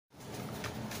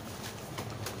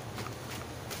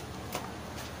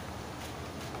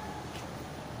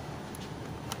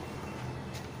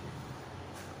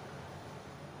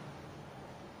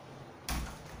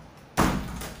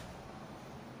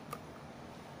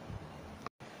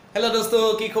Hello दोस्तों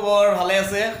की खबर ভালে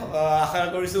আছে আশা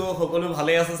কৰিছো সকলো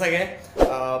ভালে আছে সাগে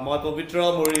মই পবিত্ৰ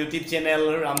মোৰ ইউটিউব চেনেল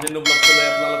ৰামজেন্দ্ৰ ব্লগলৈ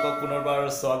আপোনালোকক পুনৰবাৰ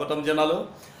স্বাগতম জনালো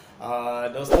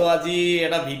दोस्तों আজি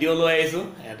এটা ভিডিও লৈ আইছো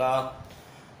এটা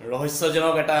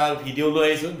ৰহস্যজনক এটা ভিডিও লৈ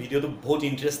আইছো ভিডিওটো বহুত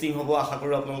ইন্টাৰেষ্টিং হ'ব আশা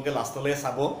কৰো আপোনালোকে লাষ্টলৈ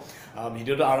চাব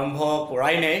ভিডিওটো আৰম্ভ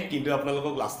কৰাই নাই কিন্তু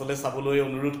আপোনালোকক লাষ্টলৈ চাবলৈ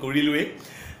অনুৰোধ কৰিলোৱে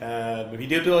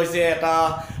ভিডিওটো হৈছে এটা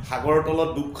সাগৰৰ তলত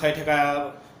ডুব খাই থকা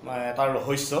এটা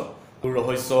ৰহস্য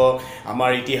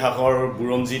আমাৰ ইতিহাসৰ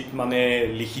বুৰঞ্জীত মানে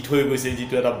লিখিত হৈ গৈছে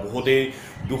যেটো এটা বহুতে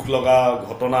দুখ লগা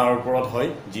ঘটনাৰ ওপৰত হয়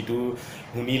যেটো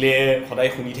শুনিলে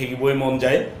সদায় শুনি থাকিবই মন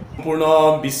যায় সম্পূৰ্ণ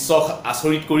বিশ্বক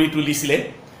আচৰিত কৰি তুলিছিলে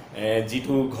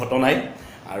যেটো ঘটনাই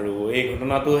আৰু এই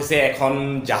ঘটনাটো হৈছে এখন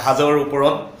জাহাজৰ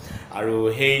ওপৰত আৰু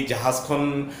সেই জাহাজখন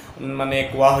মানে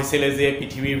কোৱা হৈছিল যে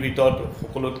পৃথিৱীৰ ভিতৰত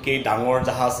সকলোতকৈ ডাঙৰ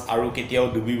জাহাজ আৰু কেতিয়াও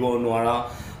ডুবিব নোৱাৰা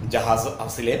জাহাজ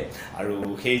আছিলে আৰু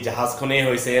সেই জাহাজখনে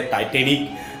হৈছে টাইটানিক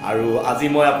আৰু আজি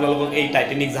মই আপোনালোকক এই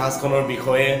টাইটানিক জাহাজখনৰ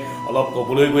বিষয়ে অলপ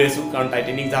ক'বলৈ গৈ আছো কাৰণ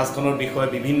টাইটানিক জাহাজখনৰ বিষয়ে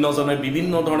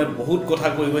বিভিন্ন ধৰণে বহুত কথা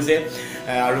কৈ গৈছে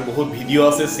আৰু বহুত ভিডিও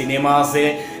আছে সিনেমা আছে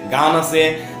গান আছে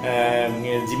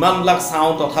যিমানবিলাক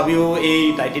চাওঁ তথাপিও এই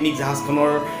টাইটানিক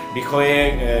জাহাজখনৰ বিষয়ে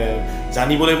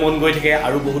জানিবলৈ মন গৈ থাকে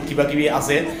আৰু বহুত কিবা কিবি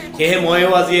আছে সেয়ে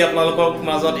মইও আজি আপোনালোকক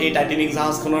মাজত এই টাইটানিক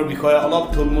জাহাজখনৰ বিষয়ে অলপ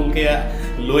থুলমূলকৈ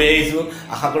লৈ আহিছো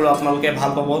আশা কৰো আপোনালোকে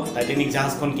ভাল পাব টাইটানিক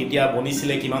জাহাজখন কেতিয়া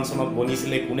বনিছিলে কিমান চনত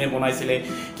বনিছিলে কোনে বনাইছিলে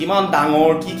কিমান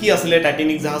ডাঙৰ কি আছিলে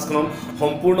টাইটানিক জাহাজখন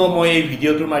সম্পূৰ্ণ মই এই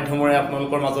ভিডিওটোৰ মাধ্যমেৰে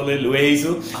আপোনালোকৰ মাজলৈ লৈ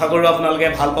আহিছো আশা কৰো আপোনালোকে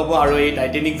ভাল পাব আৰু এই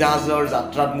টাইটানিক জাহাজৰ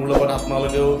যাত্ৰাত মোৰ লগত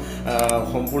আপোনালোকেও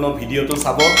সম্পূৰ্ণ ভিডিওটো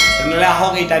চাব তেনেহলে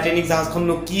আহক এই টাইটানিক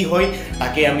জাহাজখননো কি হয়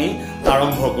তাকে আমি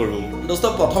আৰম্ভ কৰো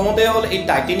दोस्तों प्रथमते हल এই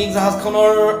টাইটানিক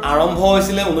জাহাজখনৰ আৰম্ভ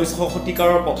হৈছিল 1900 শতিকাৰ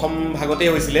প্ৰথম ভাগতে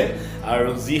হৈছিল আৰু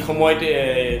যি সময়ত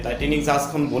টাইটানিক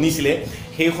জাহাজখন বনিছিল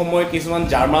সেই সময়ত কিছুমান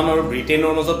জাৰ্মান আৰু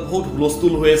ব্ৰিটেনৰ মাজত বহুত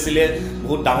হুলস্থুল হৈ আছিল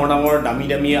বহুত ডাঙৰ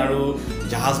দামী আৰু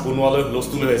জাহাজ বনোৱালৈ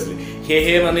হুলস্থুল হৈ আছিল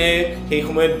সেয়ে মানে সেই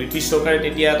সময়ত ব্ৰিটিছ চৰকাৰে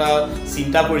তেতিয়া এটা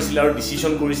চিন্তা কৰিছিল আৰু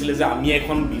ডিসিশন কৰিছিল যে আমি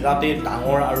এখন বিৰাটে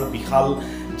ডাঙৰ আৰু বিশাল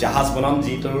জাহাজ বনাম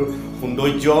যিটোৰ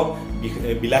সৌন্দৰ্য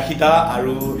বিলাসিতা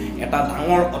আৰু এটা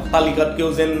ডাঙৰ অট্টালিকাতকেও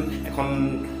যেন এখন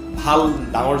ভাল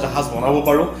ডাঙৰ জাহাজ বনাব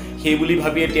পাৰো সেই বুলি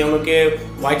ভাবিয়ে তেওঁলোকে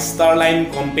হোৱাইট ষ্টাৰ লাইন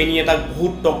কোম্পানী এটা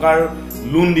বহুত টকাৰ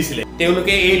লোন দিছিলে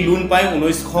তেওঁলোকে এই লোন পাই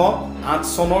 1908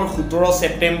 চনৰ 17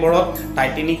 ছেপ্টেম্বৰত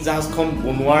টাইটানিক জাহাজখন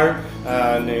বনোৱাৰ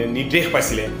নিৰ্দেশ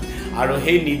পাইছিলে আৰু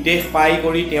সেই নিৰ্দেশ পাই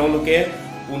কৰি তেওঁলোকে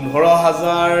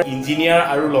 15000 ইঞ্জিনিয়াৰ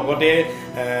আৰু লগতে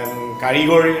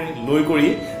কাৰিকৰ লৈ কৰি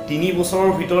 3 বছৰৰ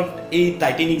ভিতৰত এই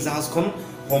টাইটানিক জাহাজখন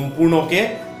সম্পূৰ্ণকে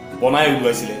বনাই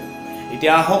উলিয়াইছিলে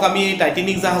এতিয়া আহক আমি এই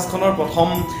টাইটানিক জাহাজখনৰ প্ৰথম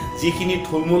যিখিনি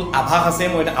থুলমূল আভাস আছে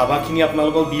মই আভাসখিনি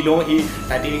আপোনালোকক দিলো এই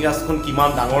টাইটানিক জাহাজখন কিমান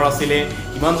ডাঙৰ আছিল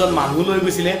কিমানজন মানুহ লৈ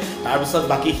গৈছিল তাৰ পিছত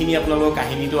বাকিখিনি আপোনালোকৰ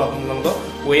কাহিনীটো আপোনালোকক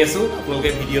কৈ আছো আপোনালোকে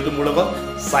ভিডিওটো মোৰ লগত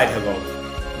চাই থাকক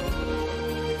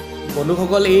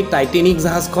বন্ধুসকল এই টাইটানিক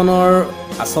জাহাজখনৰ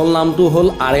আসল নামটো হল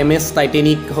আৰএমএছ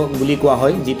টাইটানিক বুলি কোৱা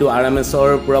হয় যেটো আৰএমএছৰ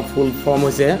পুৰা ফুল ফৰ্ম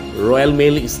হৈছে ৰয়েল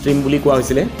মেইল ষ্ট্ৰীম বুলি কোৱা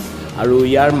হৈছিল আৰু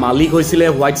ইয়াৰ মালিক হৈছিল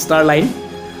হোৱাইট ষ্টাৰ লাইন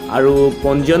আৰু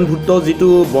পঞ্জীয়নভুক্ত যেটো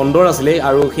বন্দৰ আছিল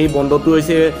আৰু সেই বন্দৰটো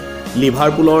হৈছে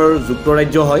লিভাৰপুলৰ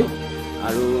যুক্তৰাজ্য হয়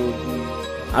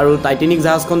আৰু টাইটানিক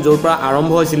জাহাজখন য'ৰ পৰা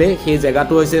আৰম্ভ হৈছিল সেই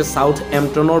জেগাটো হৈছে সাউথ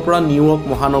এম্পটনৰ পৰা নিউয়ৰ্ক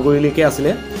মহানগৰীলৈকে আছিল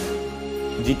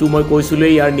যেটো মই কৈছিলো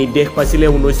ইয়াৰ নিৰ্দেশ পাইছিল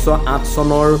 1908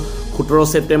 চনৰ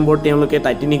 17 ছেপ্টেম্বৰ তেওঁলোকে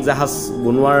টাইটানিক জাহাজ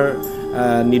বনোৱাৰ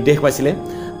নিৰ্দেশ পাইছিল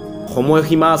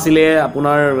সময়সীমা আছিল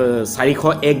আপোনাৰ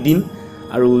 401 দিন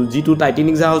আৰু যেটো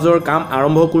টাইটানিক জাহাজৰ কাম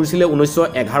আৰম্ভ কৰিছিল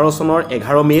 1911 চনৰ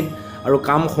 11 মেত আৰু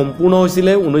কাম সম্পূৰ্ণ হৈছিল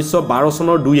 1912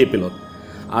 চনৰ 2 এপ্ৰিলত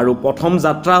আৰু প্ৰথম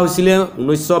যাত্ৰা হৈছিল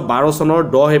 1912 চনৰ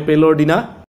 10 এপ্ৰিলৰ দিনা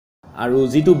আৰু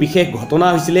যেটো বিশেষ ঘটনা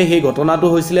হৈছিল সেই ঘটনাটো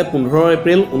হৈছিল 15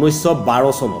 এপ্ৰিল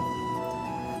 1912 চনত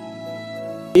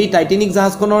এই টাইটানিক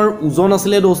জাহাজখনৰ ওজন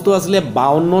আছিল দোস্ত আছিল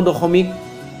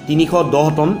 52.310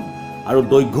 টন আৰু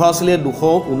দৈৰ্ঘ্য আছিল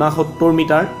 269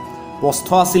 মিটাৰ প্ৰস্থ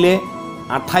আছিল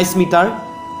 28 মিটাৰ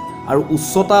আৰু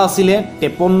উচ্চতা আছিল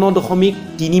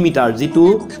 53.3 মিটাৰ যেটো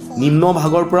নিম্ন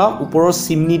ভাগৰ পৰা ওপৰৰ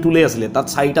চিমনিটোলৈ আছিল তাত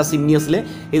 4টা চিমনি আছিল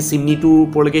এই চিমনিটো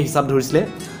ওপৰলৈকে হিচাপ ধৰিছিল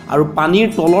আৰু পানীৰ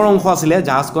তলৰ অংশ আছিল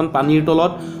জাহাজখন পানীৰ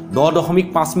তলত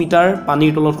 10.5 মিটাৰ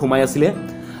পানীৰ তলত সোমাই আছিল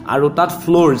আৰু তাত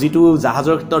ফ্লোৰ যেটো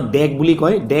জাহাজৰ ভিতৰত ডেক বুলি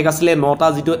কয় ডেক আছিল 9টা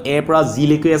যেটো এ পৰা জি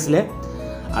লৈকে আছিল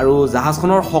আৰু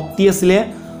জাহাজখনৰ শক্তি আছিল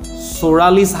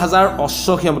 44000 অশ্ব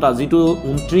ক্ষমতা যেটো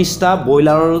 29টা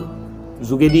বয়লাৰৰ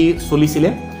যোগেদি চলিছিল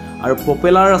আৰু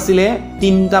প্ৰপেলাৰ আছিল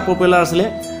 3টা প্ৰপেলাৰ আছিল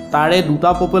তাৰে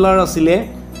 2টা প্ৰপেলাৰ আছিল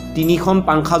 3খন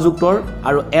পাংখাযুক্তৰ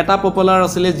আৰু এটা প্ৰপেলাৰ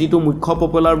আছিল যেটো মুখ্য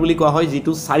প্ৰপেলাৰ বুলি কোৱা হয়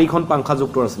যেটো 4খন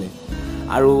পাংখাযুক্তৰ আছিল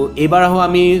আৰু এবাৰ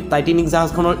আমি টাইটানিক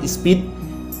জাহাজখনৰ স্পিড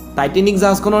টাইটানিক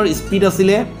জাহাজখনৰ স্পীড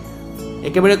আছিলে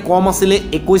একেবাৰে কম আছিলে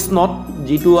 21 নট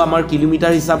যেটো আমাৰ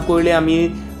কিলোমিটাৰ হিচাপ কৰিলে আমি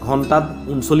ঘণ্টাত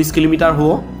 39 কিলোমিটাৰ হ'ব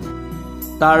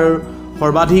তাৰ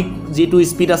সৰ্বাধিক যেটো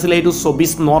স্পীড আছিলে এটো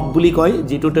 24 নট বুলি কয়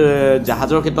যেটো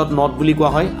জাহাজৰ ক্ষেত্ৰত নট বুলি কোৱা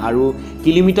হয় আৰু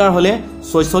কিলোমিটাৰ হলে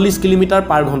 46 কিলোমিটাৰ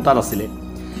পাৰ ঘণ্টাত আছিলে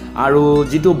আৰু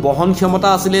যেটো বহন ক্ষমতা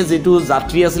আছিলে যেটো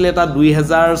যাত্ৰী আছিলে তা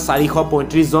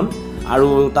 2435 জন আৰু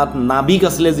তাত নাবিক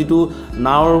আছিলে যেটো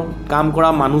নাওৰ কাম কৰা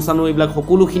মানুহ সানু এইবিলাক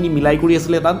সকলোখিনি মিলাই কৰি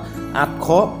আছিলে তাত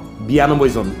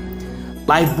 892 জন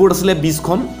লাইফ বোৰ্ড আছিলে 20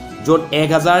 খন যত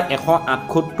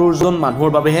 1178 জন মানুহৰ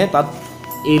বাবেহে তাত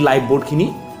এই লাইফ বোৰ্ডখিনি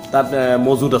তাত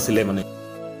মজুদ আছিলে মানে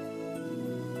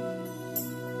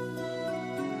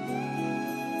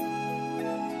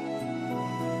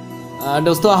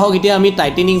দোস্ত আহক এতিয়া আমি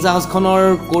টাইটানিক জাহাজখনৰ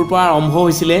কোৰ পৰা আৰম্ভ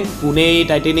হৈছিলে কোনে এই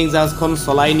টাইটানিক জাহাজখন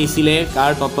চলাই নিছিলে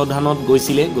কাৰ তত্ত্বাৱধানত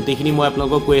গৈছিলে গোটেইখিনি মই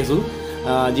আপোনালোকক কৈ আছো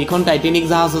যিখন টাইটানিক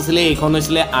জাহাজ আছিলে এইখন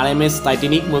হৈছিলে RMS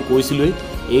টাইটানিক মই কৈছিলো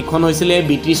এইখন হৈছিলে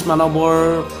ব্ৰিটিছ মানৱৰ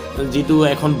যেটো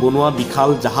এখন বনোৱা বিশাল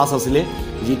জাহাজ আছিলে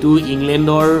যেটো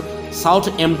ইংলেণ্ডৰ সাউথ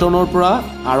এম্পটনৰ পৰা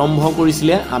আৰম্ভ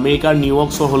কৰিছিলে আমেৰিকাৰ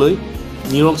নিউয়ৰ্ক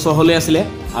চহৰলৈ আছিলে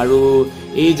আৰু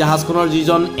এই জাহাজখনৰ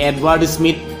যিজন এডৱাৰ্ড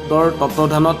স্মিথ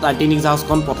তত্ত্বাৱধানত টাইটানিক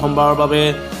জাহাজখন প্ৰথমবাৰৰ বাবে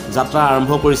যাত্ৰা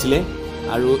আৰম্ভ কৰিছিলে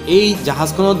আৰু এই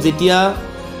জাহাজখনত যেতিয়া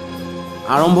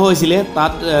আৰম্ভ হৈছিলে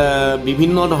তাত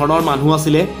বিভিন্ন ধৰণৰ মানুহ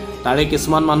আছিলে তাৰে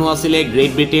কিছুমান মানুহ আছিলে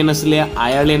গ্ৰেট ব্ৰিটেইন আছিলে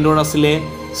আয়াৰলেণ্ডৰ আছিলে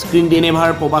স্ক্যান্ডিনেভাৰ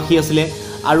প্ৰবাসী আছিলে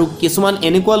আৰু কিছুমান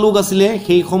এনেকুৱা লোক আছিলে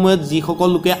সেই সময়ত যিসকল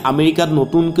লোকে আমেৰিকাত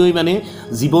নতুনকৈ মানে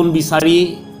জীৱন বিচাৰি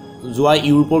যোৱা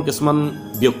ইউৰোপৰ কিছুমান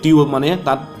ব্যক্তিও মানে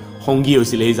তাত সংগী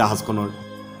হৈছিলে এই জাহাজখনৰ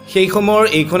সেই সময়ৰ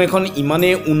এইখন এখন ইমানে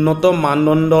উন্নত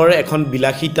মানদণ্ডৰ এখন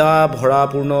বিলাসিতা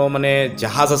ভৰাপূৰ্ণ মানে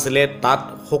জাহাজ আছিলে তাত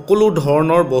সকলো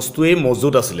ধৰণৰ বস্তুৱে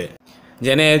মজুদ আছিলে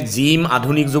যেনে জিম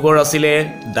আধুনিক যুগৰ আছিলে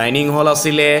ডাইনিং হল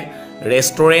আছিলে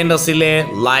ৰেষ্টুৰেণ্ট আছিলে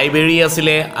লাইব্ৰেৰী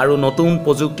আছিলে আৰু নতুন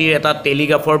প্ৰযুক্তিৰ এটা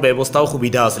টেলিগ্ৰাফৰ ব্যৱস্থাও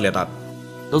সুবিধা আছিলে তাত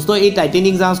দোস্ত এই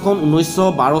টাইটানিক জাহাজখন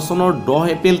 1912 চনৰ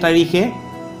 10 এপ্ৰিল তাৰিখে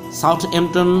সাউথ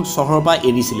এম্পটন চহৰৰ পৰা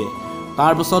এৰিছিলে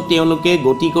তাৰ পিছত তেওঁলোকে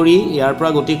গতি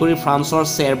কৰি ফ্ৰান্সৰ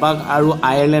চেৰবাগ আৰু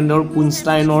আয়াৰলেণ্ডৰ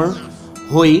কুইনষ্টাইনৰ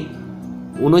হৈ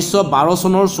 1912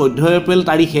 চনৰ 14 এপ্ৰিল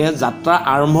তাৰিখে যাত্ৰা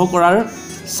আৰম্ভ কৰাৰ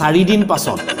 4 দিন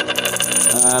পাছত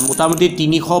মোটামুটি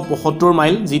 375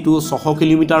 মাইল যেটো 600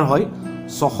 কিলোমিটাৰ হয়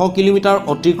 600 কিলোমিটাৰ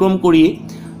অতিক্ৰম কৰি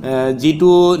যেটো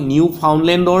নিউ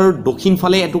ফাউণ্ডলেণ্ডৰ দক্ষিণ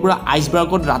ফালে এটুকুৰা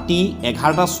আইচবাৰ্গত ৰাতি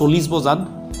 11:40 বজাত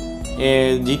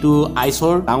যেটো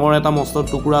আইচৰ ডাঙৰ এটা মস্ত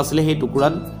টুকুৰা আছিল সেই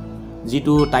টুকুৰাত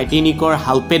যেটো টাইটানিকৰ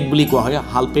হালপেট বুলি কোৱা হয়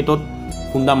হালপেটত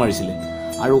খুন্দা মাৰিছিলে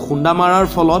আৰু খুন্দা মাৰাৰ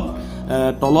ফলত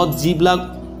তলত যিবিলাক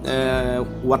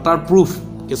ৱাটাৰপ্ৰুফ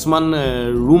কিছুমান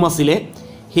ৰুম আছিলে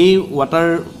সেই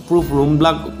ৱাটাৰপ্ৰুফ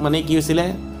ৰুমবিলাক মানে কি হৈছিলে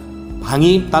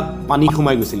ভাঙি তাত পানী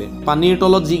সোমাই গৈছিলে পানীৰ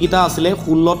তলত যিকিটা আছিলে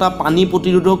 16টা পানী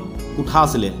প্ৰতিৰোধক কোঠা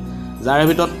আছিলে যাৰ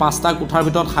ভিতৰত 5টা কোঠাৰ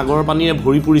ভিতৰত সাগৰৰ পানীৰে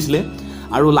ভৰি পৰিছিলে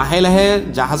আৰু লাহে লাহে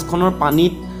জাহাজখনৰ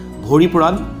পানীত ভৰি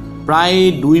পৰাত প্ৰায়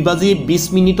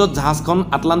 2:20 জাহাজখন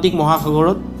আটলান্টিক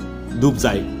মহাসাগৰত ডুব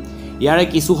যায় ইয়াৰে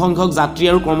কিছু সংখ্যক যাত্ৰী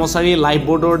আৰু কৰ্মচাৰী লাইফ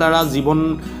বোৰ্ডৰ দ্বাৰা জীৱন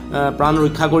প্ৰাণ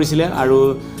ৰক্ষা কৰিছিলে আৰু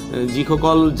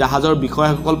যিসকল জাহাজৰ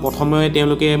বিষয়াসকল প্ৰথমে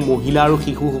তেওঁলোকে মহিলা আৰু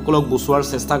শিশুসকলক বচোৱাৰ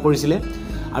চেষ্টা কৰিছিলে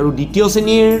আৰু দ্বিতীয়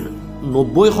শ্ৰেণীৰ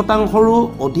 90%ৰো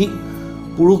অধিক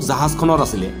পুৰুষ জাহাজখনত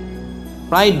আছিলে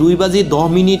প্ৰায়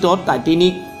 2:10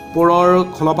 টাইটানিক পৰৰ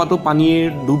খলপাতো পানীৰ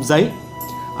ডুব যায়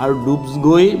আৰু ডুব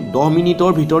গৈ 10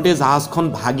 মিনিটৰ ভিতৰতে জাহাজখন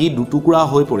ভাগি দুটুকুৰা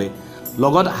হৈ পৰে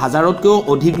লগত হাজাৰতকৈও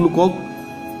অধিক লোকক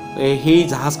সেই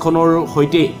জাহাজখনৰ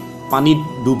সৈতে পানীত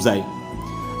ডুব যায়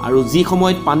আৰু যি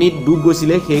সময়ত পানীত ডুব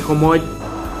গৈছিলে সেই সময়ত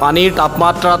পানীৰ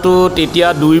তাপমাত্ৰাটো তেতিয়া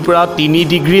 2 পৰা 3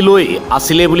 ডিগ্ৰীলৈ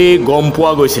আছিলে বুলি গম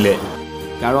পোৱা গৈছিলে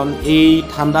কাৰণ এই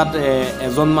ঠাণ্ডাত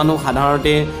এজন মানুহ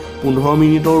সাধাৰণতে 15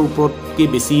 মিনিটৰ ওপৰতকৈ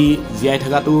বেছি জীয়াই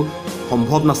থকাটো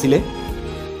সম্ভৱ নাছিলে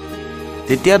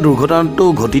যেতিয়া দুৰ্ঘটনাটো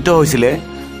ঘটিত হৈছিলে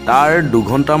তাৰ 2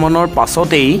 ঘণ্টামানৰ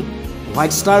পাছতেই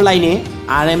হোৱাইট ষ্টাৰ লাইনে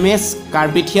RMS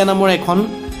কাৰ্পেথিয়া নামৰ এখন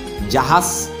জাহাজ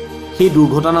সেই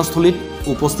দুৰ্ঘটনাস্থলীত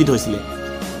উপস্থিত হৈছিলে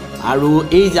আৰু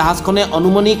এই জাহাজখনে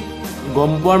অনুমানিক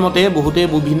গম পোৱাৰ মতে বহুতে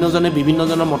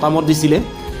বিভিন্নজনৰ মতামত দিছিলে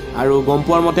আৰু গম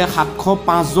পোৱাৰ মতে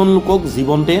 705 জন লোকক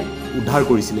জীৱন্তে উদ্ধাৰ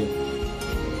কৰিছিলে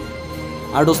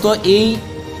আৰু দোস্ত এই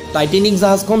টাইটানিক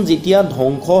জাহাজখন যেতিয়া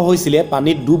ধ্বংস হৈছিলে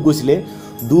পানীত ডুব গৈছিলে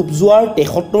ডুব যোৱাৰ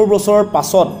 73 বছৰৰ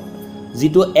পাছত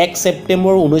যেটো 1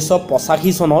 ছেপ্টেম্বৰ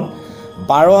 1985 চনত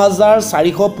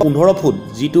 12,415 ফুট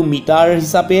যেটো মিটাৰ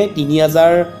হিচাপে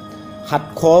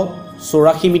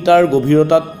 3,784 মিটাৰ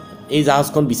গভীৰতাত এই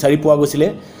জাহাজখন বিচাৰি পোৱা গৈছিলে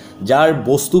যাৰ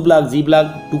বস্তুবিলাক যিবিলাক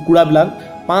টুকুৰাবিলাক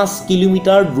 5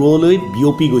 কিলোমিটাৰ দূৰলৈ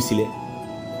বিয়পি গৈছিলে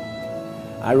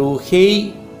আৰু সেই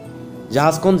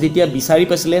জাহাজখন যেতিয়া বিচাৰি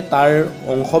পাইছিলে তাৰ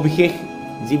অংশবিশেষ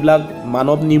যিবিলাক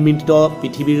মানৱ নিৰ্মিত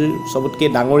পৃথিৱীৰ সবতকৈ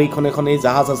ডাঙৰ এইখনেই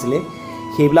জাহাজ আছিলে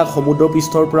সেইবিলাক সমুদ্ৰ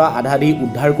পৃষ্ঠৰ পৰা আধা আধি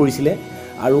উদ্ধাৰ কৰিছিলে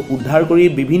আৰু উদ্ধাৰ কৰি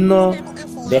বিভিন্ন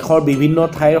দেশৰ বিভিন্ন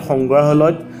ঠাইৰ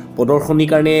সংগ্ৰহালয়ত প্ৰদৰ্শনীৰ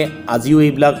কাৰণে আজিও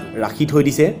এইবিলাক ৰাখি থৈ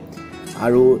দিছে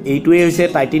আৰু এইটোৱেই হৈছে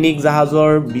টাইটানিক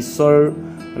জাহাজৰ বিশ্বৰ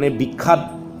মানে বিখ্যাত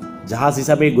জাহাজ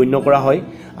হিচাপে গণ্য কৰা হয়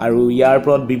আৰু ইয়াৰ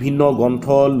ওপৰত বিভিন্ন গ্ৰন্থ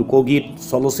লোকগীত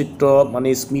চলচ্চিত্ৰ মানে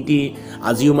স্মৃতি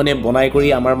আজিও মানে বনাই কৰি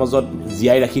আমাৰ মাজত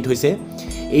জীয়াই ৰাখি থৈছে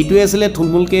এইটোৱে আছিলে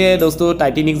থুলমূলকৈ দোস্ত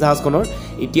টাইটানিক জাহাজখনৰ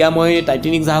এতিয়া মই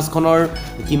টাইটানিক জাহাজখনৰ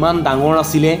কিমান ডাঙৰ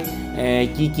আছিলে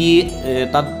কি কি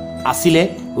তাত আছিলে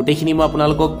গোটেইখিনি মই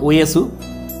আপোনালোকক কৈ আছোঁ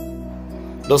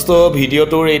দোস্ত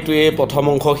ভিডিঅ'টোৰ এইটোৱে প্ৰথম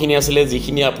অংশখিনি আছিলে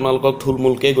যিখিনি আপোনালোকক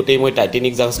থুলমূলকৈ গোটেই মই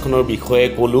টাইটানিক জাহাজখনৰ বিষয়ে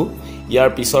ক'লোঁ ইয়াৰ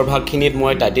পিছৰ ভাগখিনিত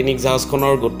মই টাইটানিক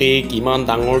জাহাজখনৰ গোটেই কিমান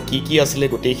ডাঙৰ কি আছিলে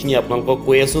গোটেইখিনি আপোনালোকক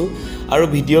কৈ আছোঁ আৰু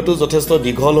ভিডিঅ'টো যথেষ্ট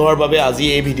দীঘল হোৱাৰ বাবে আজি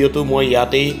এই ভিডিঅ'টো মই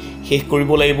ইয়াতেই শেষ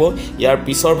কৰিব লাগিব ইয়াৰ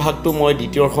পিছৰ ভাগটো মই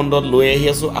দ্বিতীয় খণ্ডত লৈ আহি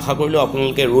আছোঁ আশা কৰিলোঁ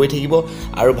আপোনালোকে ৰৈ থাকিব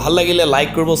আৰু ভাল লাগিলে লাইক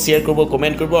কৰিব শ্বেয়াৰ কৰিব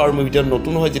কমেণ্ট কৰিব আৰু মোৰ ভিডিঅ'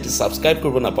 নতুন হয় যদি ছাবস্ক্ৰাইব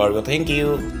কৰিব নাপাহৰিব thank U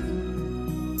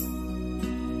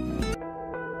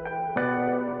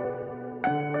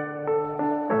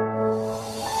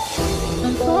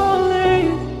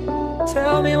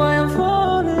Tell me why I'm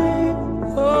falling.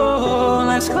 Oh,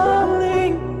 let's go.